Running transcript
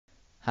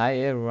Hi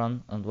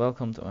everyone and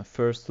welcome to my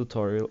first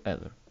tutorial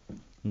ever.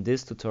 In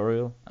this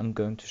tutorial I'm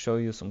going to show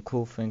you some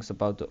cool things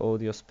about the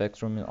audio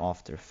spectrum in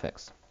After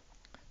Effects.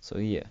 So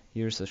yeah,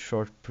 here's a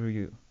short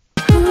preview.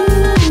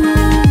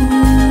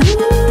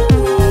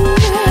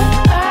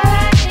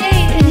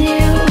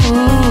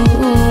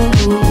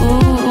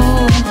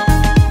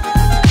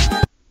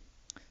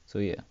 So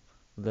yeah,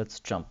 let's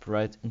jump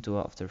right into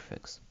After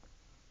Effects.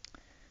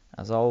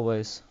 As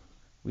always,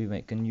 we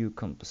make a new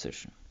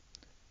composition.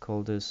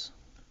 Call this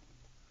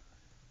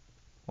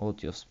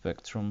Audio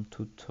Spectrum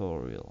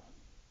Tutorial.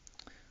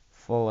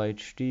 Full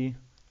HD,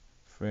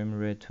 frame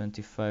rate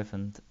 25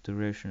 and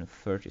duration of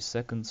 30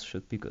 seconds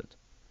should be good.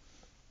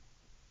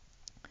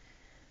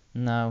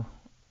 Now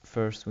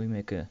first we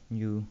make a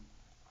new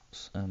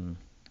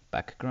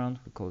background,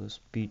 we call this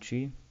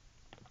PG,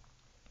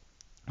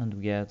 and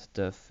we add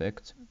the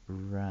effect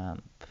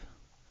ramp.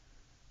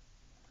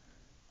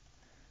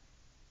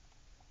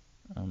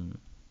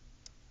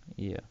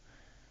 Yeah,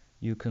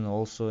 you can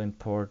also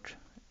import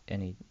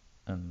any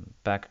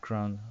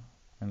background,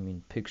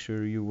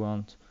 picture you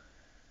want,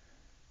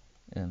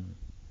 and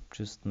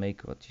just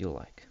make what you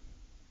like.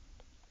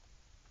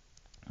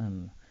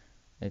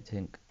 I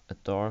think a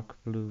dark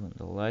blue and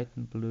a light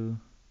blue.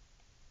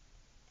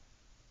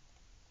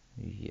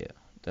 Yeah,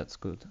 that's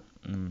good.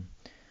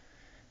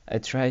 I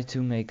try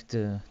to make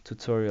the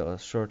tutorial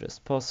as short as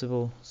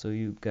possible so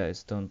you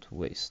guys don't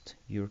waste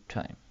your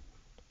time.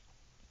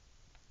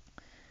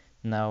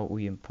 Now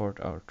we import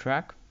our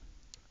track,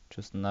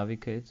 just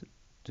navigate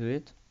to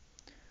it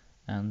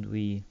and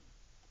we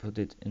put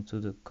it into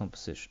the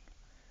composition.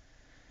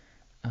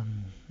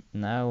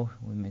 Now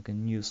we make a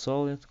new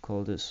solid,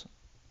 call this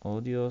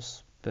audio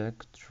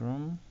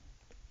spectrum,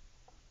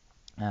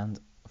 and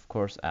of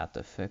course add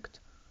the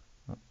effect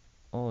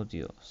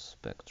audio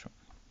spectrum.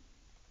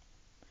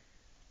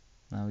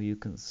 Now you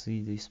can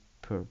see these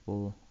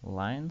purple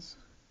lines.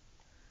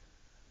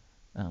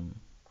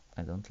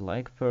 I don't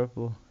like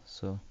purple,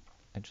 so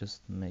I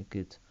just make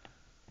it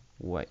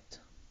white,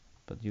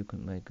 but you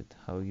can make it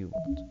how you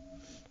want.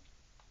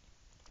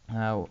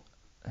 Now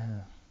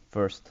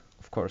first,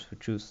 of course, we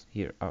choose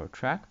here our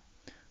track.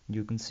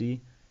 You can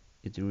see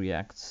it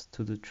reacts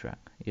to the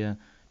track. Yeah,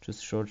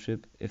 just short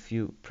shift. If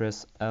you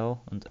press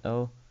L and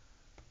L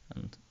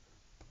and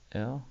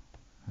L,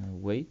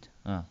 wait.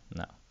 No,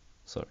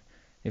 sorry.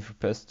 If you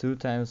press 2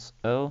 times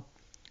L,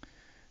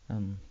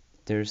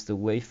 there's the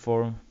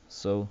waveform,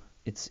 so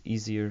it's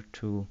easier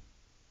to,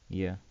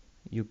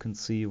 you can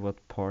see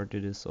what part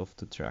it is of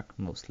the track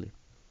mostly.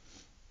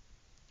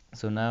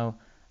 So now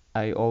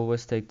I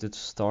always take the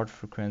start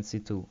frequency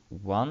to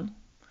 1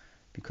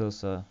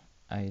 because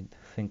I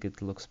think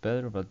it looks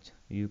better, but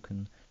you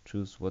can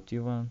choose what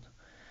you want.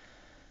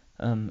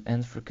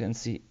 End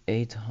frequency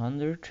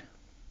 800.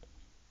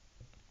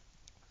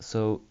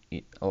 So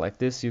like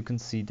this you can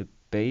see the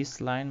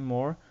bass line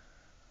more.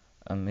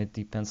 It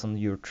depends on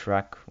your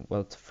track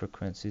what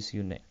frequencies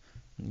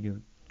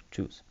you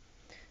choose.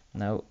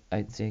 Now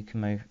I take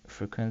my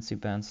frequency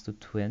bands to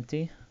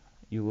 20.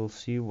 You will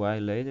see why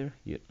later.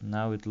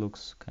 Now it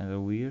looks kind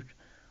of weird,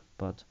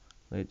 but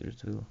later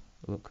it will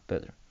look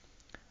better.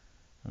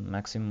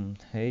 Maximum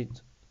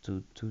height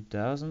to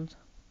 2000.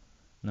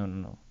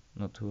 No,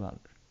 not 200.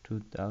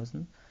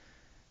 2000.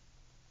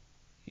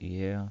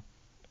 Yeah.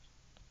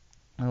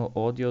 Now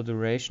audio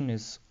duration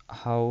is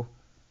how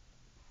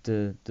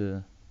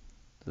the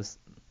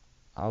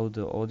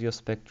audio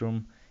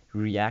spectrum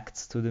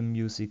reacts to the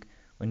music.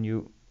 When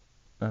you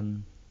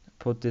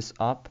put this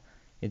up,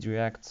 it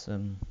reacts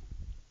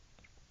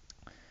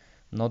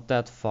not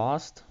that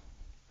fast.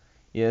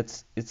 Yeah,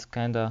 it's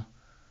kinda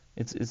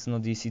it's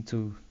not easy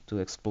to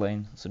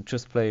explain, so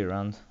just play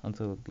around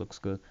until it looks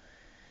good.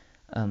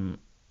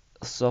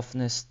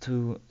 Softness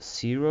to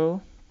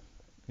 0,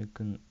 you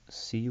can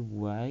see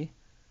why.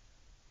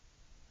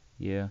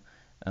 Yeah,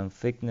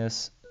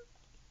 thickness,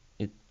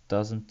 it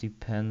doesn't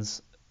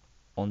depends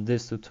on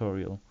this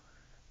tutorial,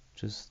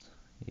 just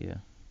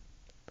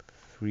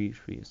 3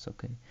 is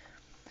okay.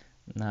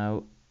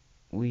 Now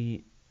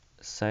we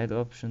side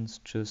options,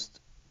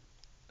 just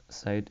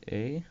side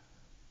A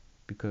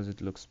because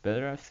it looks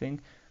better, I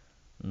think.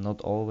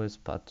 Not always,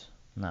 but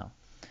now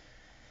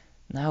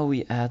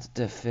we add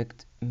the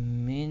effect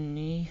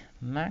mini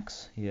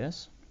max.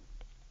 Yes,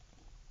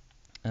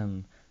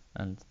 and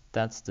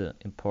that's the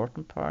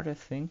important part, I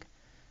think.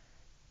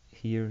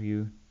 Here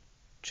you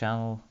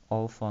channel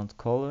alpha and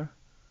color.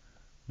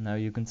 Now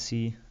you can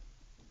see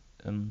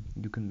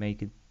you can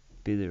make it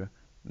bigger,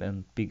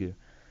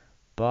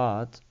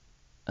 but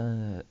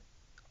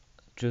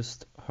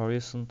just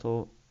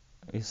horizontal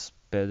is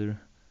better,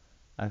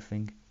 I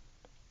think.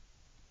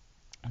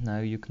 Now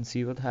you can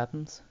see what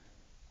happens.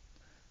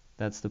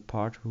 That's the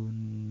part who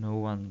no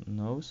one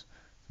knows.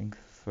 I think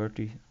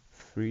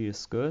 33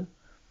 is good.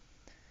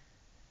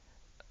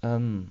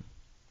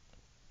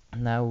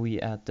 Now we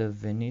add the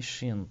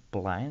Venetian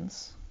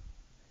Blinds.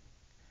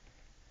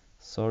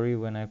 Sorry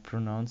when I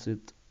pronounce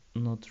it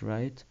not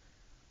right.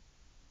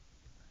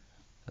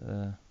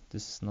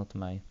 This is not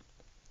my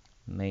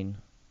main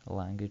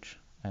language.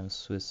 I'm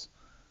Swiss,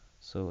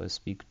 so I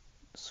speak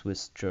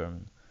Swiss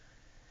German.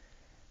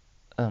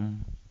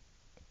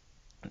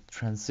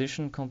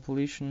 Transition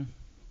completion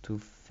to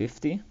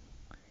 50.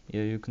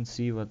 Here you can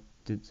see what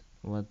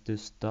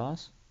this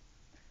does.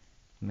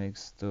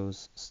 Makes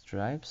those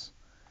stripes,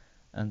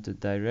 and the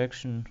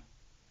direction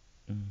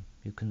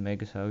you can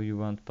make it how you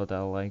want, but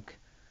I like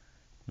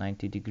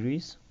 90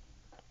 degrees.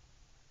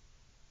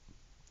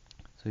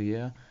 So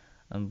yeah,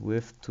 and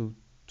width to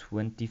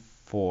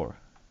 24.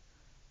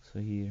 So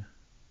here,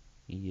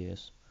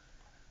 yes,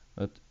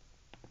 but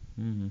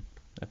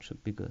that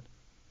should be good.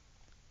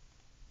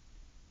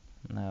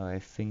 Now I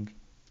think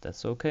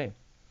that's okay.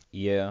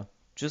 Yeah,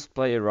 just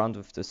play around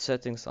with the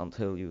settings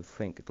until you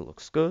think it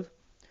looks good.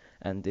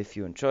 And if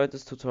you enjoyed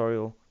this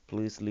tutorial,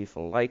 please leave a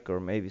like or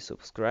maybe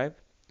subscribe.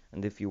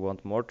 And if you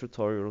want more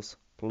tutorials,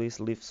 please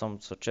leave some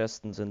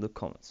suggestions in the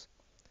comments.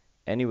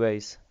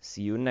 Anyways,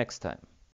 see you next time.